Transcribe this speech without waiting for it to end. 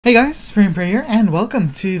Hey guys, Springprey here, and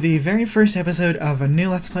welcome to the very first episode of a new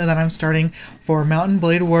Let's Play that I'm starting for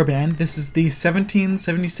Mount&Blade Warband. This is the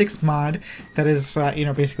 1776 mod that is,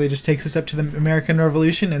 basically just takes us up to the American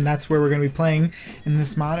Revolution, and that's where we're going to be playing in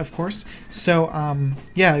this mod, of course. So,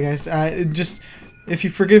 yeah, guys, if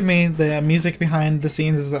you forgive me, the music behind the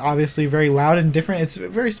scenes is obviously very loud and different. It's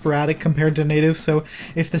very sporadic compared to native, so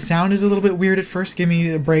if the sound is a little bit weird at first, give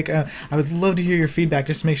me a break. I would love to hear your feedback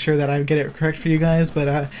just to make sure that I get it correct for you guys, but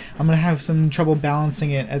I'm going to have some trouble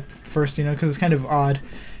balancing it at first, because it's kind of odd.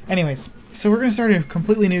 Anyways, so we're going to start a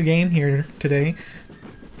completely new game here today,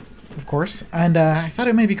 of course, and I thought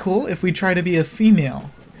it might be cool if we try to be a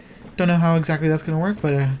female. Don't know how exactly that's going to work,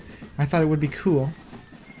 but I thought it would be cool.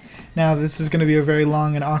 Now this is going to be a very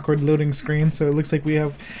long and awkward loading screen, so it looks like we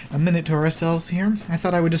have a minute to ourselves here. I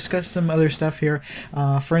thought I would discuss some other stuff here.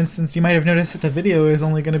 For instance, you might have noticed that the video is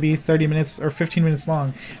only going to be 30 minutes or 15 minutes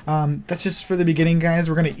long. That's just for the beginning, guys.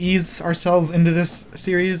 We're going to ease ourselves into this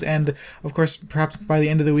series, and of course, perhaps by the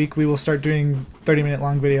end of the week we will start doing 30-minute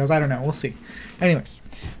long videos. I don't know. We'll see. Anyways,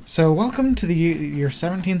 so welcome to the year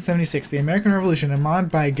 1776, the American Revolution, a mod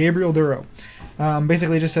by Gabriel Duro.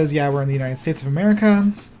 Basically it just says, yeah, we're in the United States of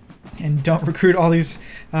America, and don't recruit all these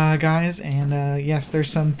guys, and yes, there's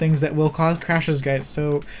some things that will cause crashes, guys,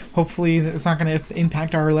 so hopefully it's not going to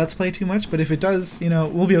impact our Let's Play too much, but if it does,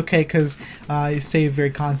 we'll be okay, because you save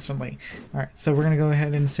very constantly. Alright, so we're going to go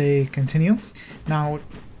ahead and say continue. Now,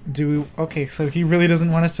 okay, so he really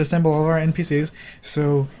doesn't want us to assemble all of our NPCs,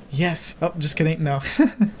 so yes. Oh, just kidding, no.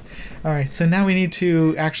 Alright, so now we need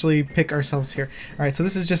to actually pick ourselves here. Alright, so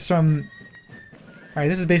this is just some... Alright,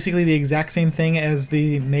 this is basically the exact same thing as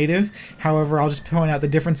the native. However, I'll just point out the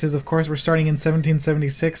differences. Of course, we're starting in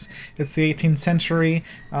 1776. It's the 18th century.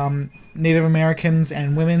 Native Americans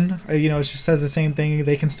and women, it just says the same thing.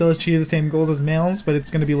 They can still achieve the same goals as males, but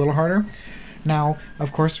it's going to be a little harder. Now,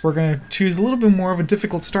 of course, we're going to choose a little bit more of a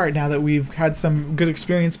difficult start now that we've had some good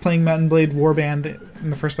experience playing Mount&Blade Warband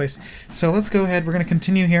in the first place. So let's go ahead. We're going to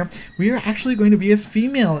continue here. We are actually going to be a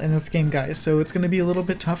female in this game, guys, so it's going to be a little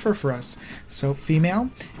bit tougher for us. So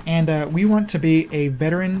female, and we want to be a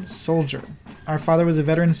veteran soldier. Our father was a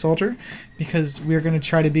veteran soldier because we're going to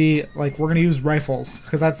try to be, we're going to use rifles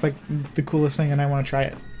because that's, the coolest thing, and I want to try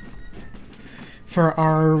it. For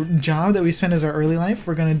our job that we spent as our early life,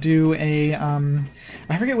 we're going to do a,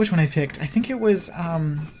 I forget which one I picked. I think it was,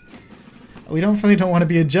 we really don't want to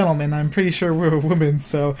be a gentleman. I'm pretty sure we're a woman,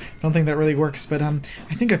 so I don't think that really works. But I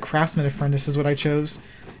think a craftsman apprentice is what I chose.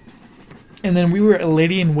 And then we were a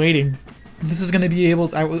lady-in-waiting. This is going to be able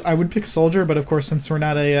to, I would pick soldier, but of course since we're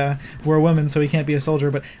not we're a woman, so we can't be a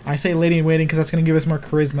soldier. But I say lady-in-waiting because that's going to give us more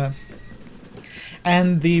charisma.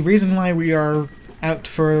 And the reason why we are out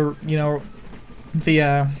for, to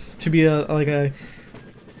be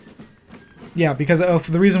because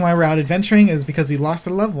the reason why we're out adventuring is because we lost a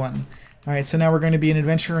loved one. Alright, so now we're going to be an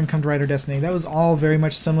adventurer and come to write our destiny. That was all very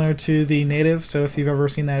much similar to the native, so if you've ever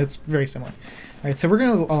seen that, it's very similar. Alright, so we're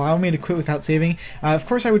going to allow me to quit without saving. Of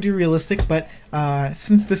course I would do realistic, but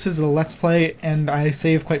since this is a Let's Play and I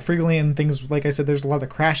save quite frequently and things, like I said, there's a lot of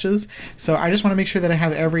crashes, so I just want to make sure that I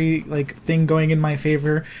have every thing going in my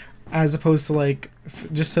favor, as opposed to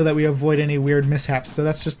just so that we avoid any weird mishaps. So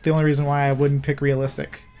that's just the only reason why I wouldn't pick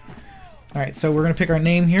realistic. Alright, so we're going to pick our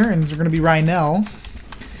name here, and we're going to be Rynell.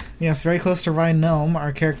 Yes, very close to Rynell,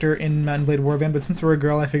 our character in Mount&Blade Warband, but since we're a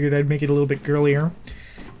girl, I figured I'd make it a little bit girlier.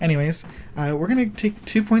 Anyways, we're going to take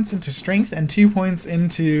 2 points into strength and 2 points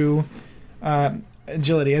into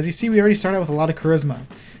agility. As you see, we already start out with a lot of charisma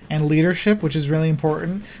and leadership, which is really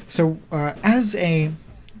important. So as a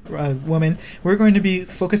woman, we're going to be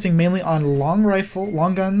focusing mainly on long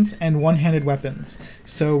guns, and one-handed weapons.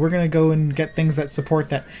 So we're going to go and get things that support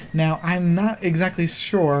that. Now, I'm not exactly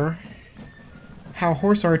sure how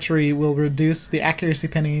horse archery will reduce the accuracy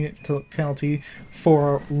penalty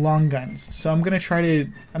for long guns. So I'm not going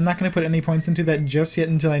to put any points into that just yet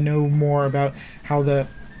until I know more about how the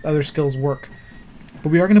other skills work.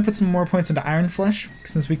 But we are going to put some more points into Iron Flesh,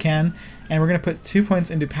 since we can, and we're going to put 2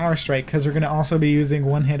 points into Power Strike, because we're going to also be using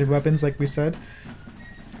one-handed weapons, like we said.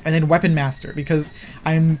 And then Weapon Master, because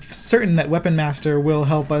I'm certain that Weapon Master will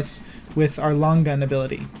help us with our long gun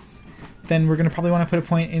ability. Then we're going to probably want to put a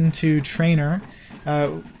point into Trainer.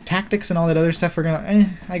 Tactics and all that other stuff, we're going to,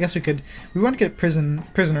 I guess we want to get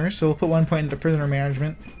Prisoners, so we'll put 1 point into Prisoner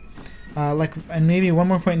Management. And maybe 1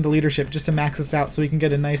 more point into leadership just to max us out so we can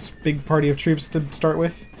get a nice big party of troops to start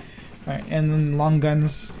with. Alright, and then long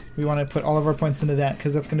guns, we want to put all of our points into that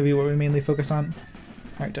because that's going to be what we mainly focus on.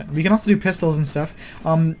 Alright, done. We can also do pistols and stuff.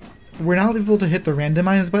 we're not able to hit the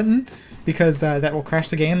randomize button because that will crash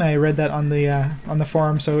the game. I read that on the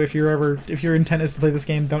forum. So if your intent is to play this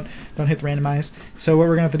game, don't hit the randomize. So what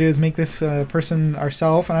we're gonna have to do is make this person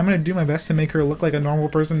ourselves, and I'm gonna do my best to make her look like a normal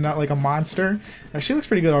person, not like a monster. She looks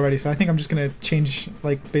pretty good already, so I think I'm just gonna change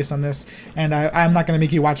like based on this. And I'm not gonna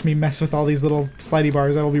make you watch me mess with all these little slidey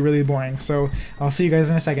bars. That'll be really boring. So I'll see you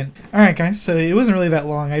guys in a second. All right, guys. So it wasn't really that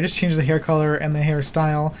long. I just changed the hair color and the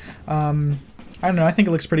hairstyle. I don't know, I think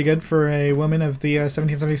it looks pretty good for a woman of the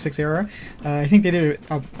 1776 era. I think they did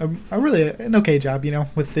an okay job, you know,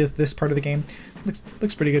 with this part of the game.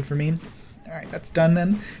 Looks pretty good for me. Alright, that's done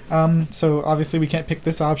then. So obviously we can't pick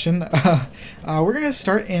this option. We're going to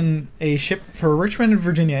start in a ship for Richmond,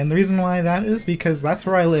 Virginia, and the reason why that is because that's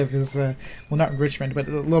where I live, is, well, not Richmond, but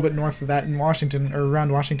a little bit north of that in Washington, or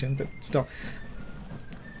around Washington, but still.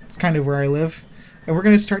 It's kind of where I live. And we're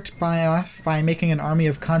going to start off by making an army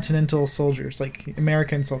of continental soldiers, like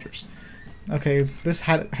American soldiers. Okay, this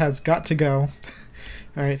has got to go.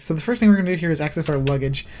 Alright, so the first thing we're going to do here is access our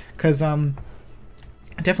luggage, because I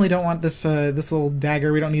definitely don't want this this little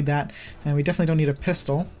dagger. We don't need that, and we definitely don't need a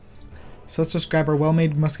pistol. So let's just grab our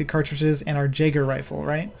well-made musket cartridges and our Jaeger rifle,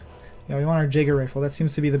 right? Yeah, we want our Jaeger rifle. That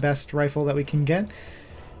seems to be the best rifle that we can get.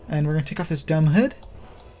 And we're going to take off this dumb hood.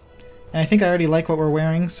 And I think I already like what we're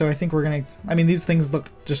wearing, so I think we're going to... I mean, these things look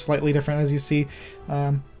just slightly different, as you see.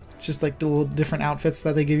 It's just like the little different outfits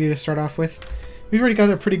that they give you to start off with. We've already got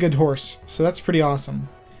a pretty good horse, so that's pretty awesome.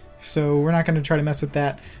 So we're not going to try to mess with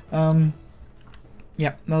that. Yeah,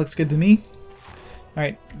 that looks good to me.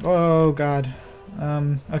 Alright. Oh, God.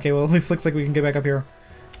 Okay, well, at least looks like we can get back up here.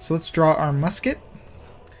 So let's draw our musket.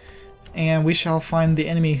 And we shall find the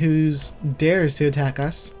enemy who dares to attack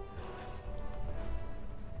us.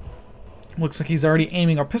 Looks like he's already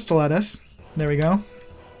aiming a pistol at us. There we go.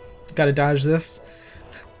 Gotta dodge this.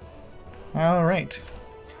 Alright.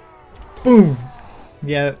 Boom!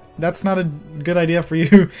 Yeah, that's not a good idea for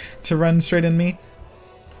you to run straight in me.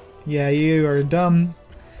 Yeah, you are dumb.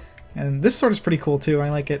 And this sword is pretty cool too. I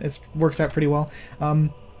like it. It works out pretty well.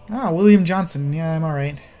 William Johnson. Yeah, I'm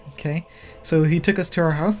alright. Okay. So he took us to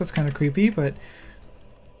our house. That's kind of creepy, but...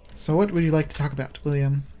 So what would you like to talk about,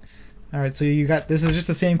 William? Alright, so you got... This is just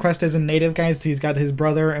the same quest as in Native, guys. He's got his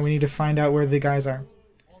brother, and we need to find out where the guys are.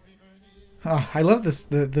 Oh, I love this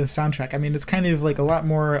the soundtrack. I mean, it's kind of like a lot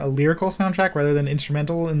more a lyrical soundtrack rather than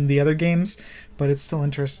instrumental in the other games, but it's still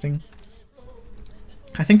interesting.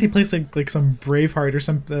 I think they play like some Braveheart or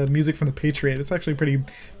some music from the Patriot. It's actually pretty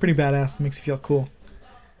badass. It makes you feel cool.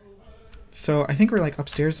 So I think we're like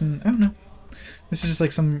upstairs and... Oh, no. This is just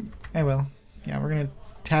like some... Oh, well. Yeah, we're going to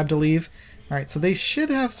tab to leave. Alright, so they should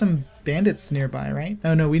have some bandits nearby, right?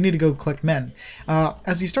 Oh no, we need to go collect men.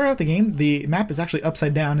 As you start out the game, the map is actually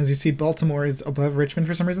upside down. As you see, Baltimore is above Richmond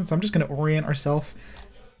for some reason, so I'm just going to orient ourselves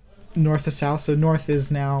north to south. So north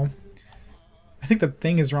is now... I think the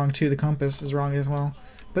thing is wrong too, the compass is wrong as well.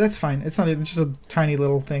 But that's fine, it's not. It's just a tiny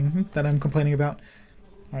little thing that I'm complaining about.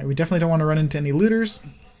 Alright, we definitely don't want to run into any looters.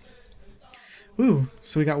 Ooh,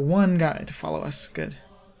 so we got one guy to follow us, good.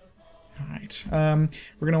 Alright,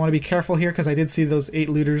 we're going to want to be careful here because I did see those 8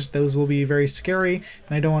 looters. Those will be very scary,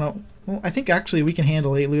 and I don't want to... Well, I think actually we can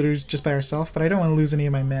handle 8 looters just by ourselves, but I don't want to lose any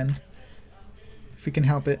of my men. If we can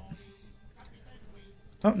help it.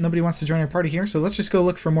 Oh, nobody wants to join our party here, so let's just go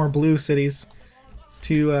look for more blue cities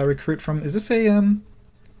to recruit from. Is this a...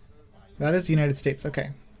 That is the United States,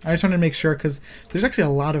 okay. I just wanted to make sure because there's actually a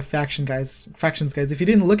lot of factions, guys. If you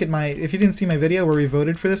didn't see my video where we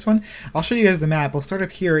voted for this one, I'll show you guys the map. We'll start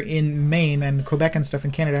up here in Maine and Quebec and stuff in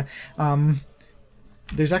Canada.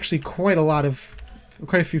 There's actually quite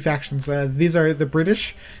a few factions. These are the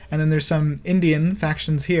British, and then there's some Indian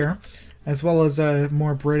factions here, as well as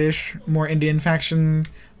more British, more Indian faction,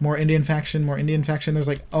 more Indian faction, more Indian faction. There's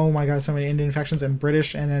like, oh my god, so many Indian factions, and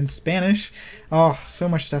British, and then Spanish. Oh, so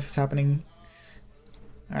much stuff is happening.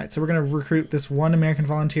 Alright, so we're going to recruit this one American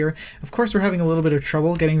volunteer. Of course, we're having a little bit of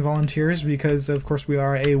trouble getting volunteers because, of course, we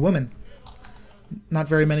are a woman. Not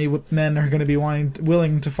very many men are going to be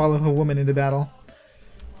willing to follow a woman into battle.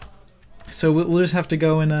 So we'll just have to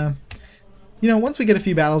go and, you know, once we get a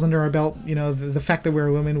few battles under our belt, you know, the fact that we're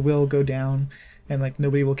a woman will go down and, like,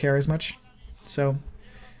 nobody will care as much. So,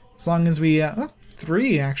 as long as we, oh,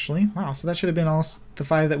 3, actually. Wow, so that should have been all the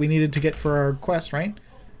 5 that we needed to get for our quest, right?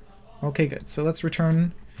 Okay, good. So let's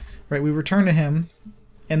return... Right, we return to him,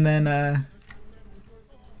 and then,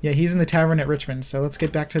 yeah, he's in the tavern at Richmond, so let's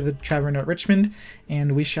get back to the tavern at Richmond,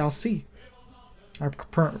 and we shall see. Our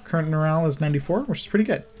current morale is 94, which is pretty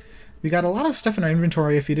good. We got a lot of stuff in our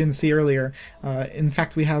inventory if you didn't see earlier. In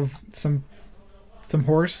fact, we have a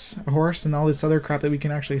horse, and all this other crap that we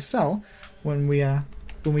can actually sell when we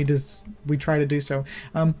when we try to do so.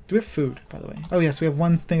 Do we have food, by the way? Oh yes, we have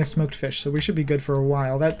one thing of smoked fish, so we should be good for a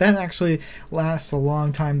while. That actually lasts a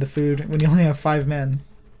long time, the food, when you only have 5 men.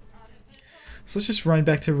 So let's just run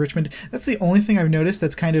back to Richmond. That's the only thing I've noticed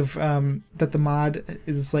that's kind of, that the mod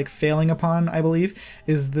is like failing upon, I believe,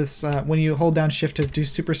 is this, when you hold down shift to do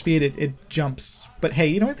super speed, it jumps. But hey,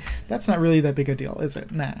 you know what? That's not really that big a deal, is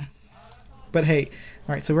it? Nah. But hey,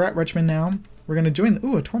 alright, so we're at Richmond now. We're going to join,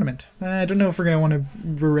 a tournament. I don't know if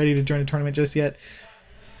we're ready to join a tournament just yet.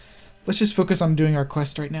 Let's just focus on doing our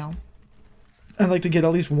quest right now. I'd like to get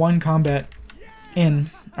at least 1 combat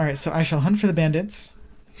in. Alright, so I shall hunt for the bandits.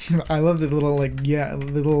 I love the little, the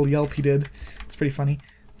little yelp he did. It's pretty funny.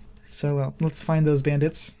 So let's find those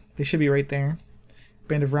bandits. They should be right there.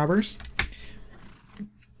 Band of robbers.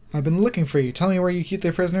 I've been looking for you. Tell me where you keep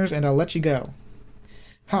the prisoners and I'll let you go.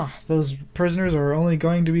 Ha, those prisoners are only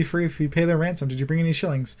going to be free if you pay their ransom. Did you bring any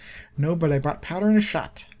shillings? No, but I brought powder and a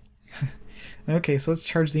shot. Okay, so let's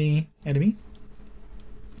charge the enemy.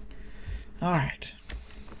 Alright.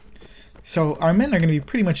 So our men are going to be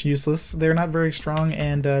pretty much useless. They're not very strong,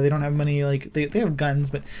 and they don't have money. They have guns,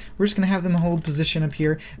 but we're just going to have them hold position up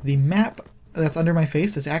here. The map that's under my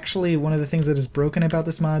face is actually one of the things that is broken about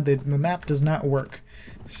this mod. The map does not work.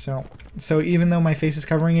 So even though my face is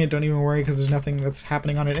covering it, don't even worry, because there's nothing that's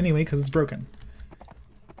happening on it anyway, because it's broken.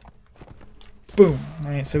 Boom!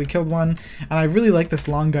 Alright, so we killed one, and I really like this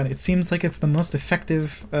long gun. It seems like it's the most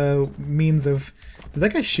effective means of... Did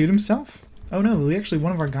that guy shoot himself? Oh no,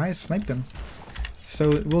 one of our guys sniped him.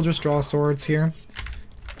 So we'll just draw swords here.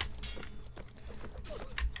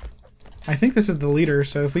 I think this is the leader,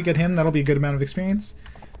 so if we get him, that'll be a good amount of experience.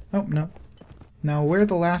 Oh, no. Now, where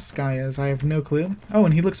the last guy is, I have no clue. Oh,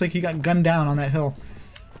 and he looks like he got gunned down on that hill.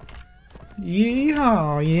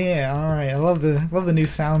 Yeehaw! Yeah, alright. I love the new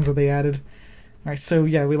sounds that they added. Alright, so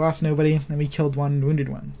yeah, we lost nobody, and we killed one, wounded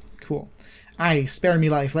one. Cool. Aye, spare me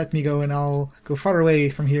life, let me go, and I'll go far away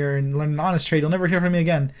from here and learn an honest trade. You'll never hear from me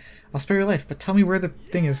again. I'll spare your life, but tell me where the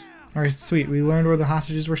thing is. Alright, sweet. We learned where the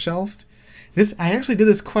hostages were shelved. I actually did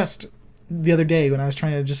this quest the other day when I was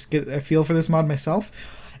trying to just get a feel for this mod myself,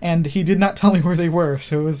 and he did not tell me where they were,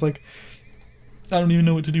 so it was like, I don't even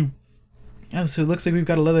know what to do. Oh, so it looks like we've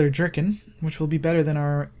got a leather jerkin, which will be better than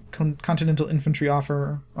our Continental Infantry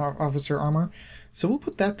officer armor. So we'll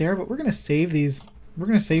put that there, but we're gonna save these. We're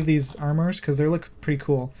gonna save these armors because they look pretty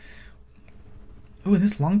cool. Oh, and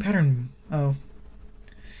this long pattern. Oh,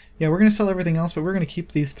 yeah, we're gonna sell everything else, but we're gonna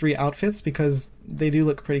keep these 3 outfits because they do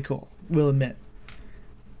look pretty cool. We'll admit.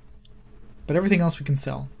 But everything else we can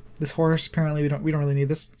sell. This horse, apparently we don't really need.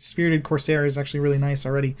 This spirited corsair is actually really nice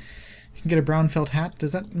already. You can get a brown felt hat.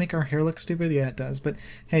 Does that make our hair look stupid? Yeah, it does. But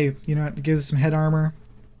hey, you know what? It gives us some head armor.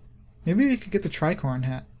 Maybe we could get the tricorn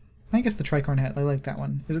hat. I guess the tricorn hat. I like that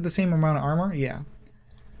one. Is it the same amount of armor? Yeah.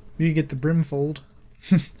 We could get the brimfold.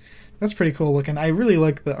 That's pretty cool looking. I really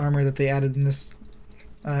like the armor that they added in this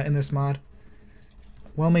mod.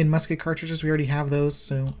 Well-made musket cartridges. We already have those,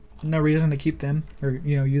 so no reason to keep them or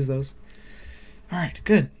use those. All right,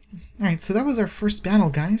 good. All right, so that was our first battle,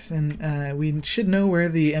 guys, and we should know where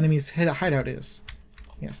the enemy's hideout is.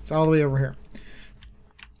 Yes, it's all the way over here.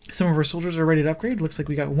 Some of our soldiers are ready to upgrade. Looks like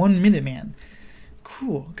we got 1 Minuteman.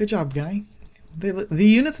 Cool. Good job, guy. The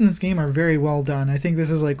units in this game are very well done. I think this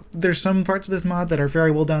is there's some parts of this mod that are very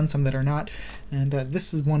well done, some that are not, and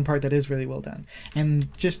this is one part that is really well done.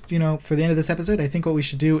 And just, for the end of this episode, I think what we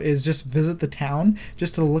should do is just visit the town,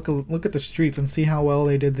 just to look at the streets and see how well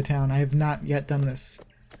they did the town. I have not yet done this.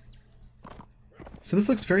 So this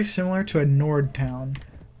looks very similar to a Nord town.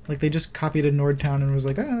 Like they just copied a Nord town and was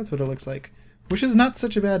like, oh, that's what it looks like. Which is not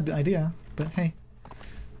such a bad idea, but hey.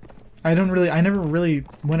 I never really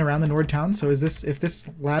went around the Nord town, so if this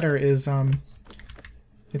ladder is,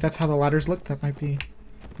 if that's how the ladders look, that might be,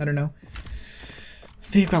 I don't know.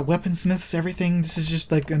 They've got weaponsmiths, everything. This is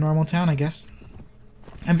just like a normal town, I guess.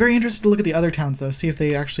 I'm very interested to look at the other towns, though, see if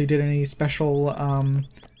they actually did any special,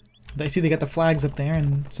 I see they got the flags up there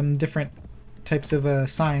and some different types of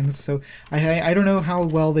signs, so I don't know how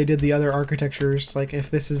well they did the other architectures, like if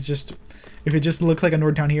this is just... If it just looks like a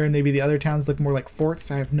Nord town here and maybe the other towns look more like forts,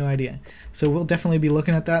 I have no idea. So we'll definitely be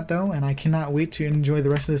looking at that though, and I cannot wait to enjoy the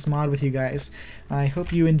rest of this mod with you guys. I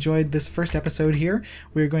hope you enjoyed this first episode here.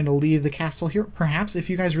 We're going to leave the castle here. Perhaps if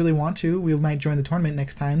you guys really want to, we might join the tournament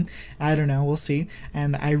next time. I don't know, we'll see.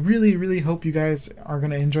 And I really, really hope you guys are going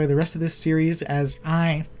to enjoy the rest of this series, as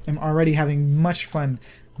I am already having much fun.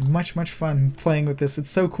 Much fun playing with this. It's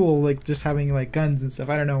so cool, like just having like guns and stuff.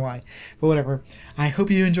 I don't know why, but whatever. I hope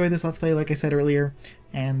you enjoyed this Let's Play, like I said earlier,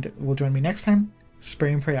 and will join me next time.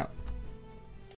 Spray and pray out.